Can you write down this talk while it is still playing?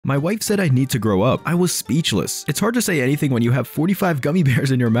My wife said I need to grow up. I was speechless. It's hard to say anything when you have 45 gummy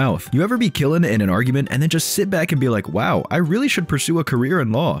bears in your mouth. You ever be killing in an argument and then just sit back and be like, wow, I really should pursue a career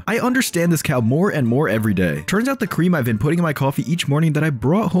in law. I understand this cow more and more every day. Turns out the cream I've been putting in my coffee each morning that I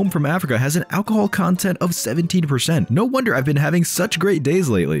brought home from Africa has an alcohol content of 17%. No wonder I've been having such great days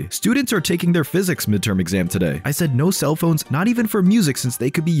lately. Students are taking their physics midterm exam today. I said no cell phones, not even for music since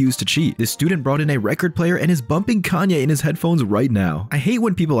they could be used to cheat. This student brought in a record player and is bumping Kanye in his headphones right now. I hate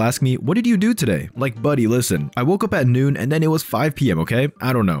when people ask me, what did you do today? Like, buddy, listen, I woke up at noon and then it was 5 p.m, okay?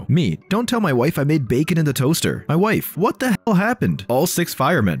 I don't know. Me, don't tell my wife I made bacon in the toaster. My wife, what the hell happened? All 6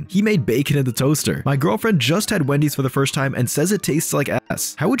 firemen. He made bacon in the toaster. My girlfriend just had Wendy's for the first time and says it tastes like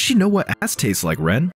ass. How would she know what ass tastes like, Ren?